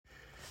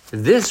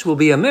This will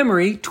be a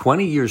memory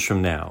 20 years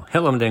from now.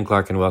 Hello, I'm Dan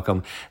Clark and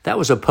welcome. That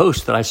was a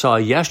post that I saw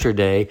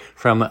yesterday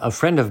from a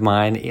friend of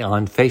mine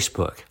on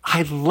Facebook.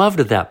 I loved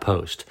that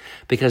post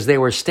because they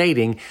were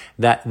stating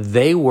that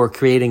they were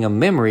creating a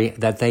memory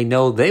that they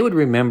know they would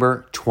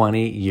remember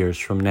 20 years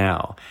from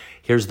now.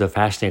 Here's the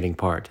fascinating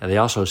part. They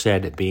also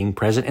said being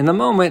present in the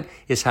moment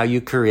is how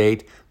you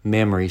create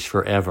memories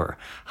forever.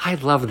 I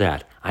love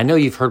that. I know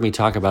you've heard me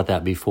talk about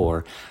that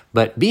before,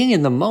 but being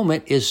in the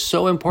moment is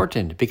so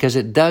important because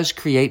it does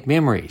create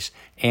memories,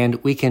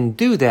 and we can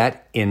do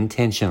that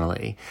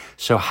intentionally.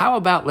 So how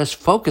about let's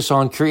focus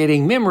on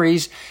creating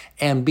memories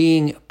and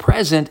being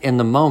present in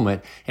the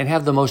moment and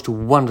have the most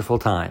wonderful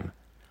time.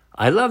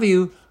 I love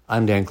you.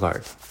 I'm Dan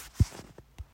Clark.